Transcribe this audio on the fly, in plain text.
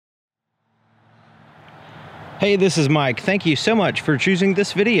Hey, this is Mike. Thank you so much for choosing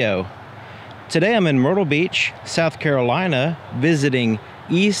this video. Today I'm in Myrtle Beach, South Carolina, visiting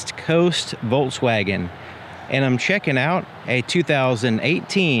East Coast Volkswagen. And I'm checking out a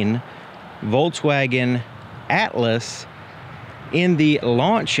 2018 Volkswagen Atlas in the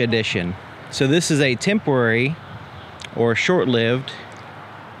launch edition. So this is a temporary or short-lived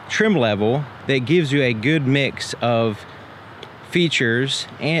trim level that gives you a good mix of features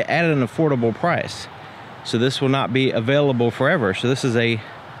and at an affordable price. So this will not be available forever. So this is a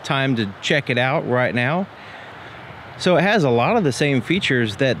time to check it out right now. So it has a lot of the same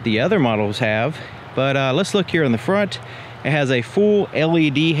features that the other models have, but let's look here in the front. It has a full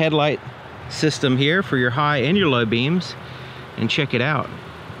LED headlight system here for your high and your low beams, and check it out.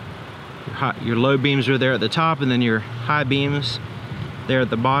 Your low beams are there at the top, and then your high beams there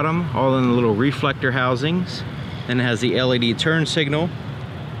at the bottom, all in the little reflector housings. And it has the LED turn signal.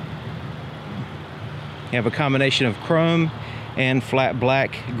 You have a combination of chrome and flat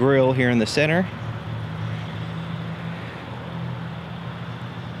black grille here in the center.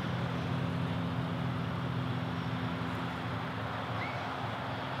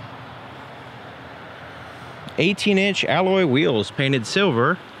 "18-inch alloy wheels painted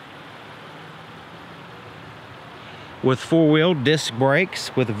silver with four-wheel disc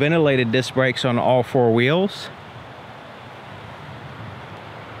brakes with ventilated disc brakes on all four wheels.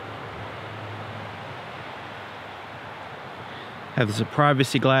 Has a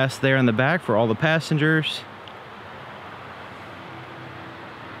privacy glass there in the back for all the passengers.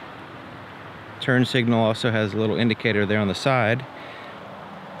 Turn signal also has a little indicator there on the side.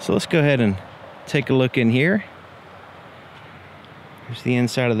 So let's go ahead and take a look in here. Here's the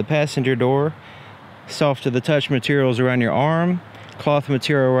inside of the passenger door. Soft to the touch materials around your arm. Cloth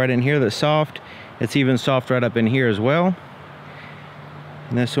material right in here that's soft. It's even soft right up in here as well.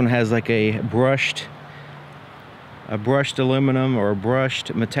 And this one has like a brushed aluminum or a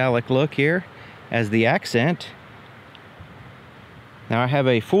brushed metallic look here as the accent. Now I have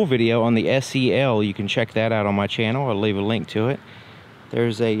a full video on the SEL. You can check that out on my channel. I'll leave a link to it.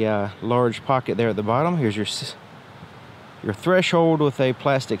 There's a large pocket there at the bottom. Here's your threshold with a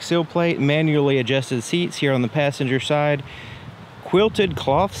plastic seal plate. Manually adjusted seats here on the passenger side. Quilted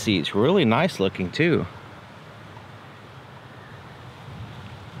cloth seats, really nice looking too.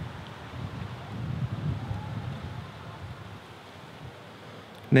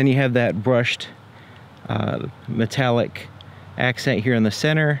 And then you have that brushed metallic accent here in the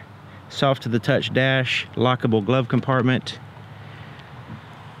center. Soft to the touch dash, lockable glove compartment.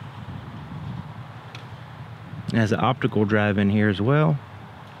 It has an optical drive in here as well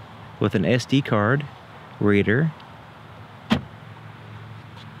with an SD card reader.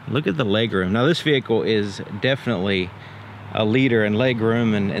 Look at the legroom. Now this vehicle is definitely a leader in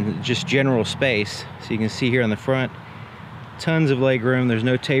legroom and just general space. So you can see here on the front, tons of legroom. There's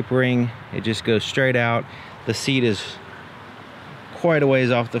no tapering. It just goes straight out. The seat is quite a ways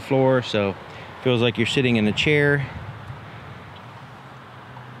off the floor, so feels like you're sitting in a chair.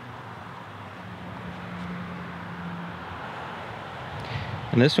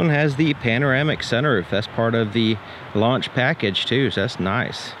 And this one has the panoramic sunroof. That's part of the launch package too, so that's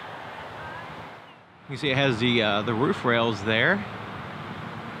nice. You see it has the roof rails there.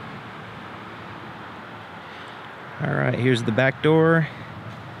 All right, here's the back door.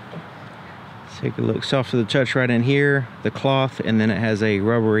 Let's take a look. Soft to the touch right in here, the cloth, and then it has a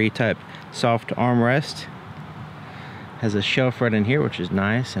rubbery type soft armrest. Has a shelf right in here, which is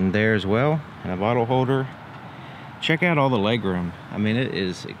nice, and there as well, and a bottle holder. Check out all the legroom. I mean, it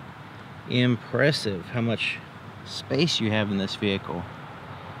is impressive how much space you have in this vehicle.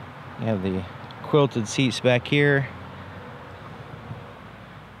 You have the quilted seats back here.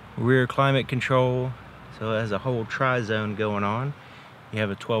 Rear climate control. So it has a whole tri-zone going on. You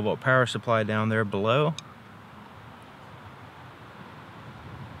have a 12-volt power supply down there below.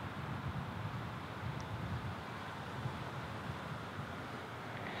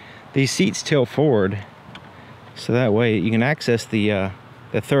 These seats tilt forward, so that way you can access the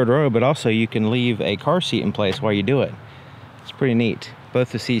third row, but also you can leave a car seat in place while you do it. It's pretty neat.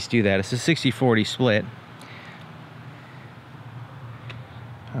 Both the seats do that. It's a 60-40 split.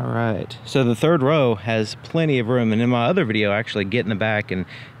 All right, so the third row has plenty of room, and in my other video I actually get in the back and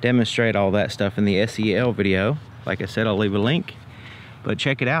demonstrate all that stuff in the SEL video. Like I said, I'll leave a link, but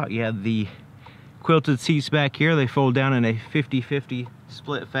check it out. You have the quilted seats back here. They fold down in a 50-50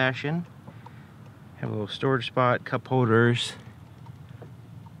 split fashion. Have a little storage spot, cup holders,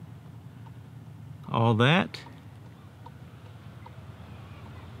 all that.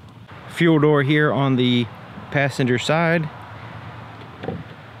 Fuel door here on the passenger side.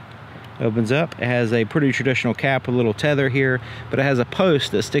 Opens up. It has a pretty traditional cap with a little tether here, but it has a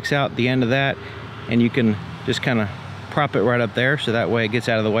post that sticks out the end of that, and you can just kind of prop it right up there, so that way it gets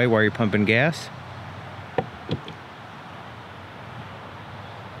out of the way while you're pumping gas.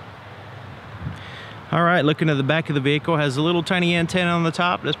 All right, looking at the back of the vehicle, has a little tiny antenna on the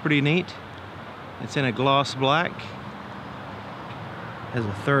top. That's pretty neat. It's in a gloss black. Has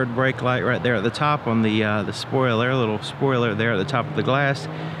a third brake light right there at the top on the spoiler, little spoiler there at the top of the glass.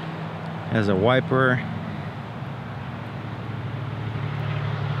 Has a wiper.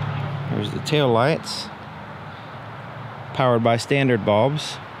 There's the tail lights, powered by standard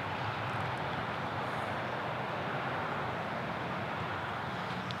bulbs.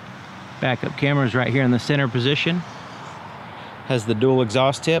 Backup cameras right here in the center position. Has the dual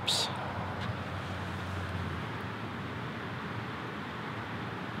exhaust tips.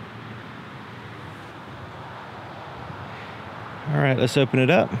 All right, let's open it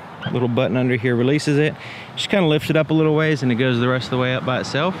up. A little button under here releases it. Just kind of lifts it up a little ways and it goes the rest of the way up by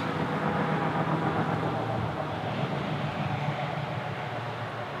itself.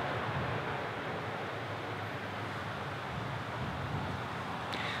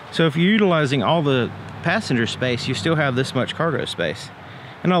 So if you're utilizing all the passenger space, you still have this much cargo space.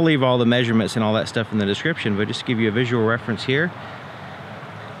 And I'll leave all the measurements and all that stuff in the description, but just to give you a visual reference here,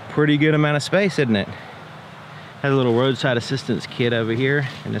 pretty good amount of space, isn't it? Has a little roadside assistance kit over here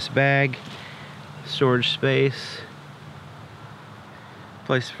in this bag. Storage space.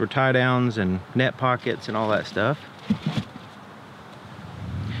 Place for tie downs and net pockets and all that stuff.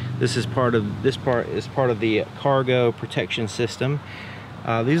 This part is part of the cargo protection system.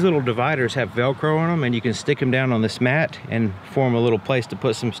 These little dividers have Velcro on them, and you can stick them down on this mat and form a little place to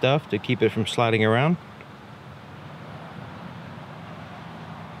put some stuff to keep it from sliding around.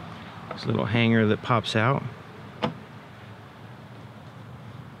 This little hanger that pops out.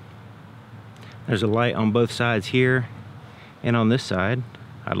 There's a light on both sides here and on this side.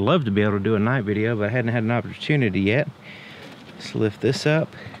 I'd love to be able to do a night video, but I hadn't had an opportunity yet. Let's lift this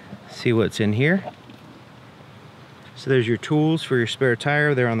up, see what's in here. So there's your tools for your spare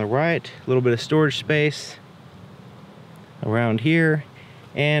tire there on the right. A little bit of storage space around here.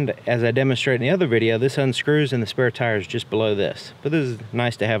 And as I demonstrated in the other video, this unscrews and the spare tire is just below this. But this is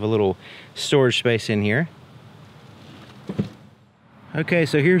nice to have a little storage space in here. Okay,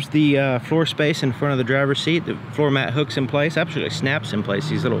 so here's the floor space in front of the driver's seat. The floor mat hooks in place, actually snaps in place.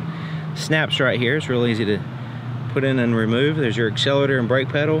 These little snaps right here. It's real easy to put in and remove. There's your accelerator and brake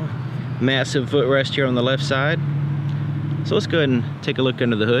pedal. Massive footrest here on the left side. So let's go ahead and take a look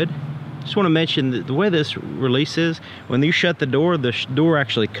under the hood. Just want to mention that the way this releases, when you shut the door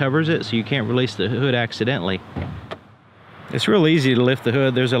actually covers it, so you can't release the hood accidentally. It's real easy to lift the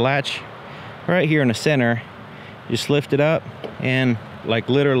hood. There's a latch right here in the center. Just lift it up, and like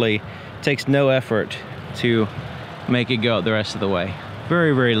literally takes no effort to make it go up the rest of the way.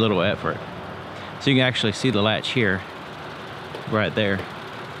 Very, very little effort. So you can actually see the latch here, right there.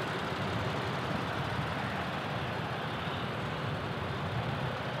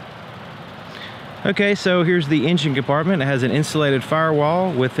 Okay, so here's the engine compartment. It has an insulated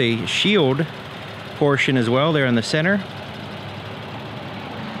firewall with a shield portion as well there in the center.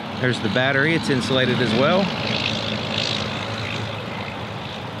 There's the battery, it's insulated as well.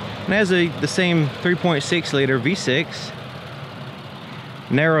 And has the same 3.6 liter V6,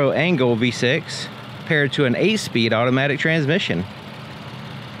 narrow angle V6, paired to an 8-speed automatic transmission.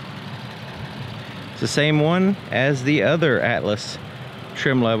 It's the same one as the other Atlas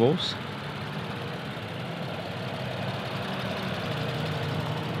trim levels.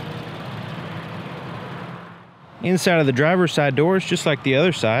 Inside of the driver's side door is just like the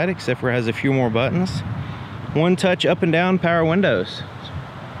other side, except for it has a few more buttons. One touch up and down power windows.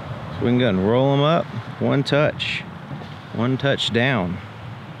 So we can go and roll them up, one touch down.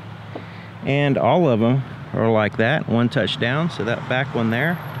 And all of them are like that, one touch down. So that back one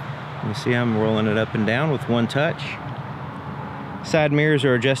there, you see I'm rolling it up and down with one touch. Side mirrors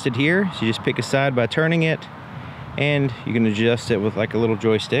are adjusted here, so you just pick a side by turning it, and you can adjust it with like a little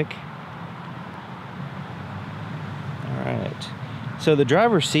joystick. Alright, so the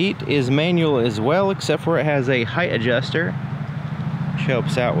driver's seat is manual as well, except for it has a height adjuster, which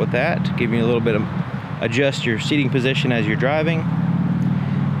helps out with that, to give you a little bit of adjust your seating position as you're driving.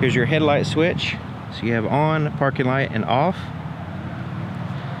 Here's your headlight switch, so you have on, parking light, and off.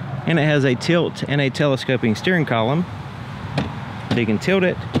 And it has a tilt and a telescoping steering column, so you can tilt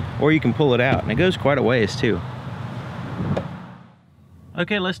it or you can pull it out, and it goes quite a ways too.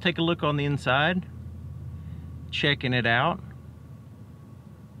 Okay, let's take a look on the inside, checking it out.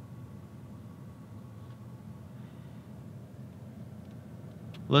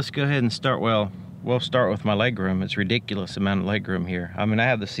 let's go ahead and start. Well, we'll start with my legroom. It's ridiculous amount of legroom here. I mean, I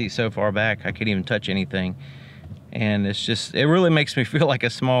have the seat so far back I can't even touch anything, and it really makes me feel like a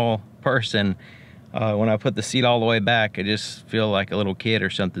small person. When I put the seat all the way back, I just feel like a little kid or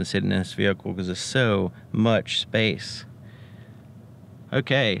something sitting in this vehicle because there's so much space.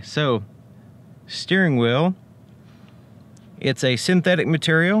 Okay, so steering wheel. It's a synthetic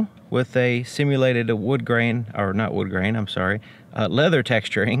material with a simulated wood grain, or not wood grain, I'm sorry, leather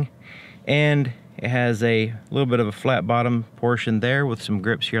texturing, and it has a little bit of a flat bottom portion there with some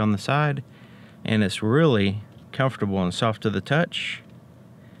grips here on the side, and it's really comfortable and soft to the touch.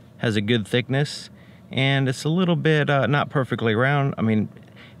 Has a good thickness, and it's a little bit not perfectly round. I mean,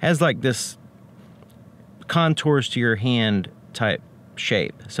 it has like this contours to your hand type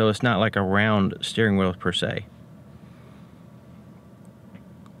shape, so it's not like a round steering wheel per se.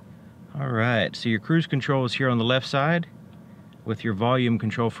 Alright, so your cruise control is here on the left side with your volume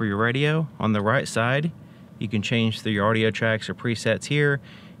control for your radio. On the right side, you can change your audio tracks or presets here,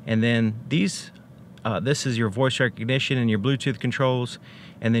 and then this is your voice recognition and your Bluetooth controls,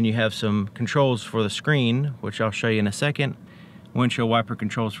 and then you have some controls for the screen, which I'll show you in a second. Windshield wiper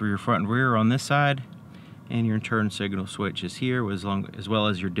controls for your front and rear on this side, and your turn signal switch is here, as well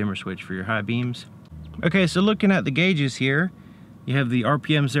as your dimmer switch for your high beams. Okay, so looking at the gauges here, you have the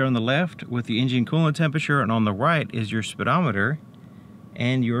RPMs there on the left with the engine coolant temperature, and on the right is your speedometer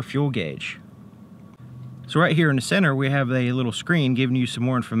and your fuel gauge. So right here in the center we have a little screen giving you some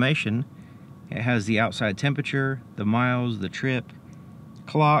more information. It has the outside temperature, the miles, the trip,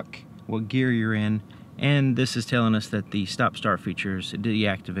 clock, what gear you're in, and this is telling us that the stop-start feature is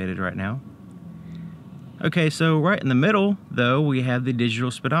deactivated right now. Okay, so right in the middle though we have the digital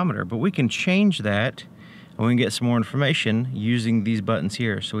speedometer, but we can change that and we can get some more information using these buttons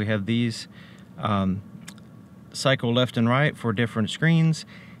here. So we have these cycle left and right for different screens.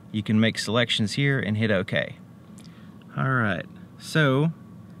 You can make selections here and hit OK. Alright, so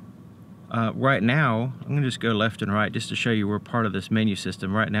right now I'm going to just go left and right just to show you we're part of this menu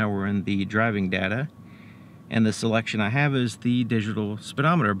system. Right now we're in the driving data, and the selection I have is the digital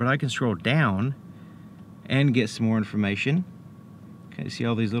speedometer, but I can scroll down and get some more information. Okay, see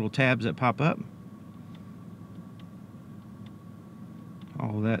all these little tabs that pop up?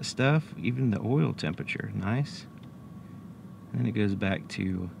 All that stuff, even the oil temperature, nice. And then it goes back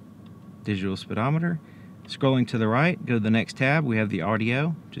to digital speedometer. Scrolling to the right, go to the next tab, we have the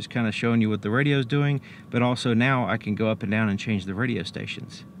audio, just kind of showing you what the radio is doing, but also now I can go up and down and change the radio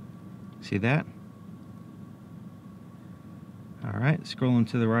stations. See that? Alright, scrolling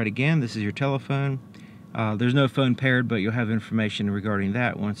to the right again, this is your telephone. There's no phone paired, but you'll have information regarding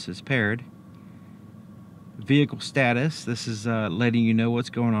that once it's paired. Vehicle status, this is letting you know what's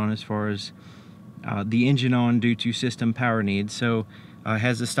going on as far as the engine on due to system power needs. So it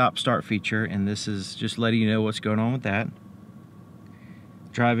has a stop-start feature, and this is just letting you know what's going on with that.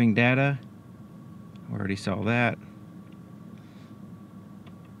 Driving data, we already saw that.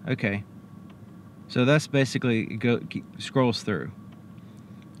 Okay, so that's basically scrolls through.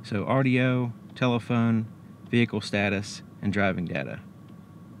 So audio, telephone, vehicle status, and driving data.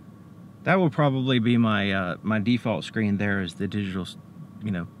 That will probably be my my default screen there, is the digital,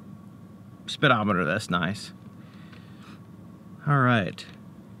 speedometer. That's nice. All right.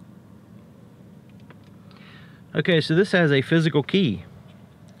 Okay, so this has a physical key.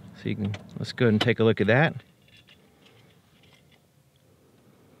 So let's go ahead and take a look at that.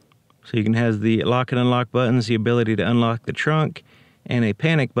 So you can have the lock and unlock buttons, the ability to unlock the trunk, and a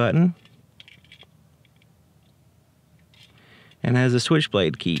panic button. And has a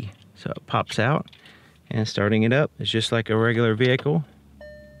switchblade key. So it pops out, and starting it up is just like a regular vehicle,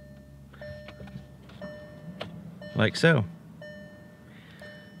 like so.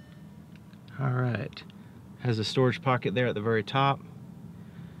 Alright, has a storage pocket there at the very top.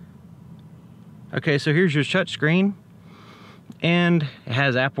 Okay, so here's your touch screen, and it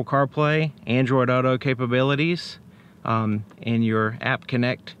has Apple CarPlay, Android Auto capabilities, and your App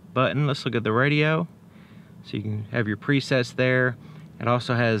Connect button. Let's look at the radio. So you can have your presets there. It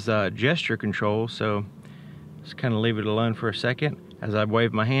also has gesture control, so just kind of leave it alone for a second. As I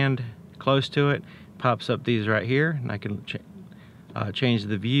wave my hand close to it, pops up these right here, and I can change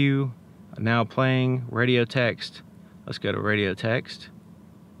the view. Now playing, radio text. Let's go to radio text.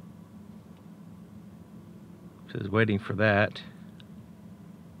 It says waiting for that.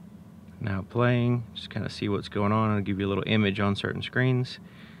 Now playing, just kind of see what's going on. I'll give you a little image on certain screens.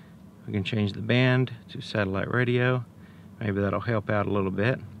 We can change the band to satellite radio. Maybe that'll help out a little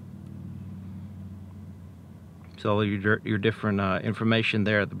bit. So all your different information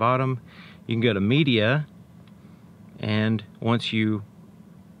there at the bottom. You can go to media, and once you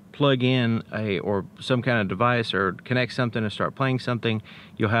plug in or some kind of device or connect something and start playing something,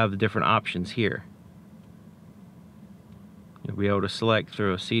 you'll have the different options here. You'll be able to select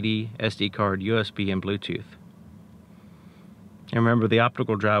through a CD, SD card, USB, and Bluetooth. And remember, the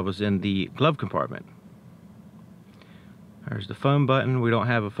optical drive was in the glove compartment. There's the phone button. We don't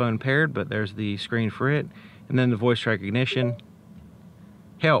have a phone paired, but there's the screen for it. And then the voice recognition.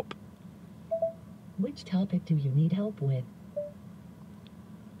 Help. Which topic do you need help with?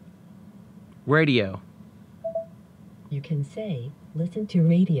 Radio. You can say, listen to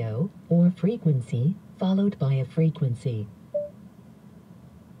radio, or frequency, followed by a frequency.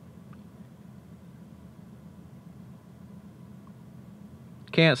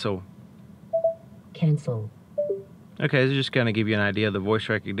 Cancel. Cancel. Okay, so just kind of give you an idea of the voice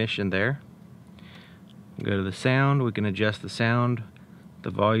recognition there. Go to the sound. We can adjust the sound, the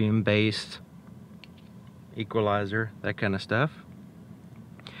volume, bass, equalizer, that kind of stuff.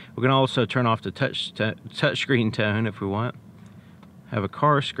 We can also turn off the touch screen tone if we want. Have a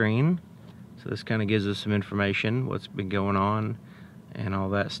car screen, so this kind of gives us some information, what's been going on and all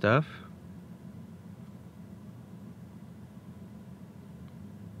that stuff.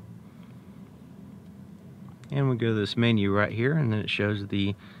 And we go to this menu right here, and then it shows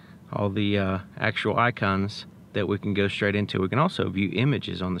all the actual icons that we can go straight into. We can also view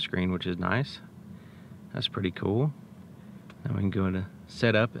images on the screen, which is nice. That's pretty cool. Then we can go into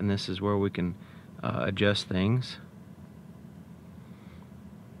setup, and this is where we can adjust things.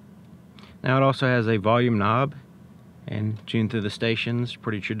 Now it also has a volume knob and tune through the stations.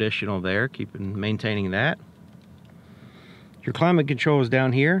 Pretty traditional there, maintaining that. Your climate control is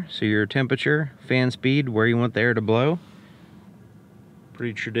down here, so your temperature, fan speed, where you want the air to blow.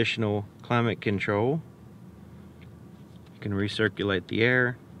 Pretty traditional climate control. You can recirculate the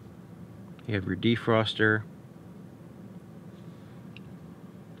air. You have your defroster.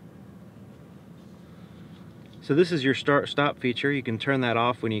 So this is your start-stop feature. You can turn that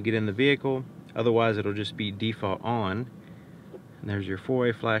off when you get in the vehicle. Otherwise, it'll just be default on. And there's your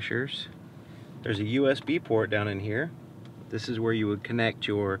four-way flashers. There's a USB port down in here. This is where you would connect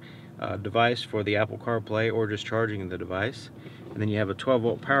your device for the Apple CarPlay or just charging the device. And then you have a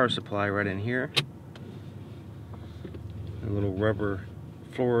 12-volt power supply right in here. A little rubber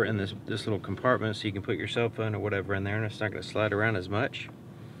floor in this little compartment, so you can put your cell phone or whatever in there, and it's not going to slide around as much.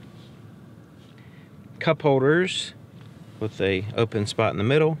 Cup holders with a open spot in the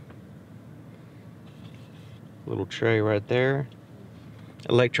middle. Little tray right there.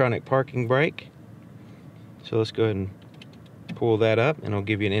 Electronic parking brake. So let's go ahead and pull that up, and it'll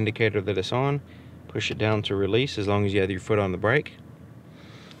give you an indicator that it's on. Push it down to release as long as you have your foot on the brake.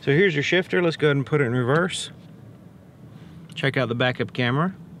 So here's your shifter. Let's go ahead and put it in reverse. Check out the backup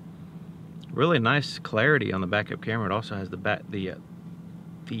camera. Really nice clarity on the backup camera. It also has the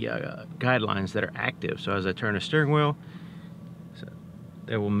guidelines that are active. So as I turn the steering wheel,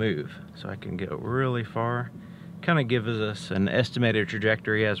 they will move. So I can go really far. Kind of gives us an estimated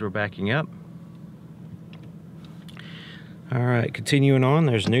trajectory as we're backing up. Alright, continuing on,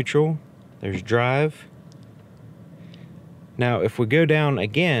 there's neutral, there's drive. Now if we go down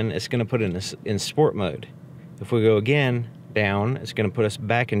again, it's going to put it in sport mode. If we go again down, it's going to put us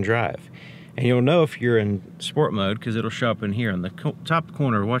back in drive. And you'll know if you're in sport mode because it'll show up in here in the top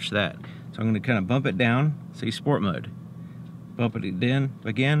corner. Watch that. So I'm going to kind of bump it down, see sport mode. Bump it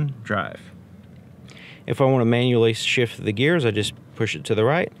again, drive. If I want to manually shift the gears, I just push it to the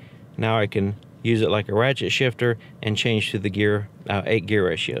right. Now I can use it like a ratchet shifter and change to the 8 gear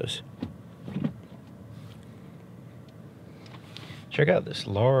ratios. Check out this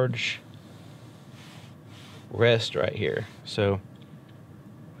large rest right here. So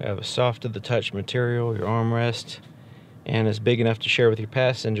we have a soft to the touch material, your armrest, and it's big enough to share with your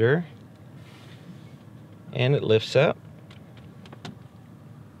passenger. And it lifts up.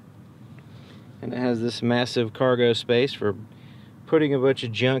 And it has this massive cargo space for putting a bunch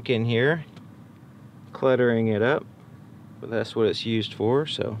of junk in here, cluttering it up, but that's what it's used for.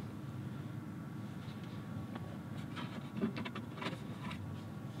 So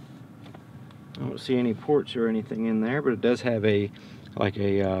I don't see any ports or anything in there, but it does have a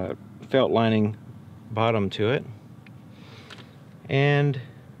felt lining bottom to it, and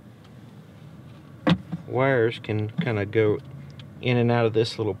wires can kind of go in and out of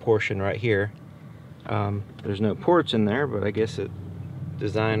this little portion right here. There's no ports in there, but I guess it's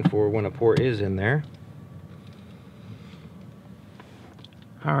designed for when a port is in there.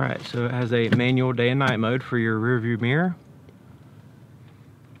 Alright, so it has a manual day and night mode for your rear view mirror,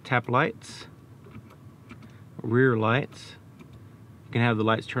 tap lights, rear lights. You can have the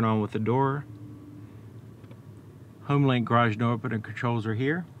lights turn on with the door. Home link garage door opener controls are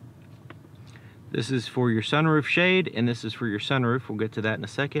here. This is for your sunroof shade, and this is for your sunroof. We'll get to that in a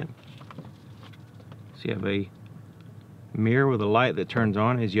second. So you have a mirror with a light that turns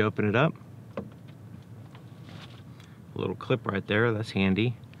on as you open it up. A little clip right there, that's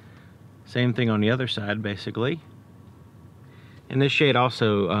handy. Same thing on the other side, basically. And this shade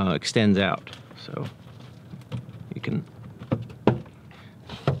also extends out, so you can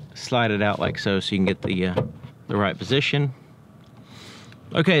slide it out like so, so you can get the right position.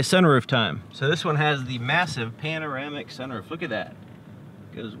 Okay, sunroof time. So this one has the massive panoramic sunroof. Look at that.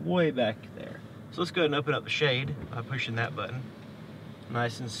 It goes way back there. So let's go ahead and open up the shade by pushing that button.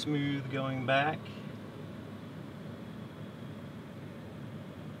 Nice and smooth going back.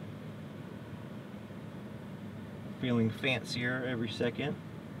 Feeling fancier every second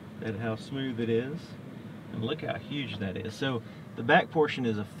at how smooth it is. And look how huge that is. So the back portion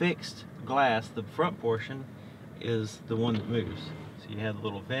is a fixed glass. The front portion is the one that moves. So you have a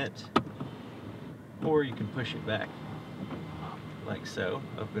little vent, or you can push it back like so.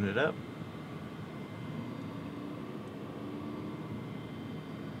 Open it up.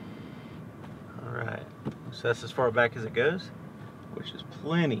 Alright, so that's as far back as it goes, which is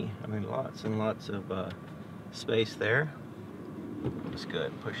plenty. I mean, lots and lots of space there. Let's go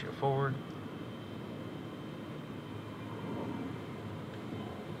ahead and push it forward.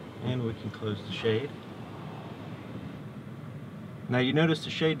 And we can close the shade. Now you notice the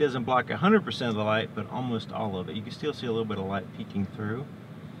shade doesn't block 100% of the light, but almost all of it. You can still see a little bit of light peeking through.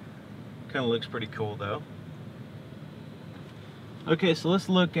 Kind of looks pretty cool though. Okay, so let's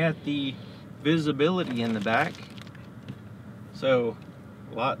look at the visibility in the back. So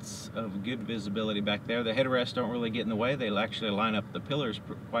lots of good visibility back there. The headrests don't really get in the way. They actually line up the pillars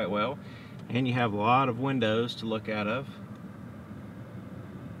quite well. And you have a lot of windows to look out of.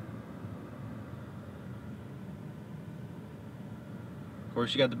 Of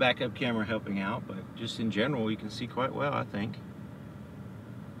course, you got the backup camera helping out, but just in general, you can see quite well, I think.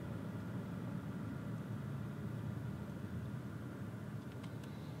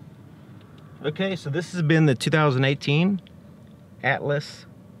 Okay, so this has been the 2018 Atlas,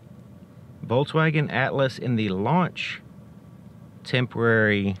 Volkswagen Atlas in the launch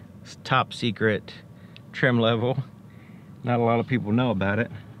temporary top secret trim level. Not a lot of people know about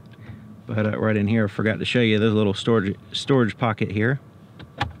it, but right in here I forgot to show you. There's a little storage pocket here.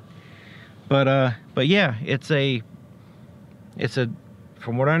 But yeah, it's a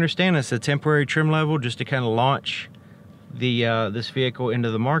from what I understand, it's a temporary trim level just to kind of launch the this vehicle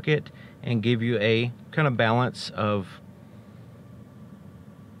into the market and give you a kind of balance of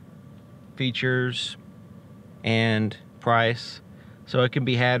features and price. So it can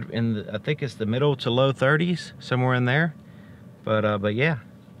be had in the, I think it's the middle to low 30s, somewhere in there. But yeah,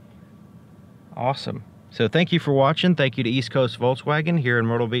 awesome. So thank you for watching. Thank you to East Coast Volkswagen here in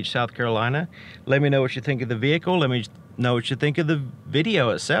Myrtle Beach, South Carolina. Let me know what you think of the vehicle. Let me know what you think of the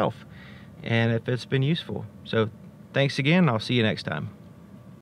video itself and if it's been useful. So thanks again. I'll see you next time.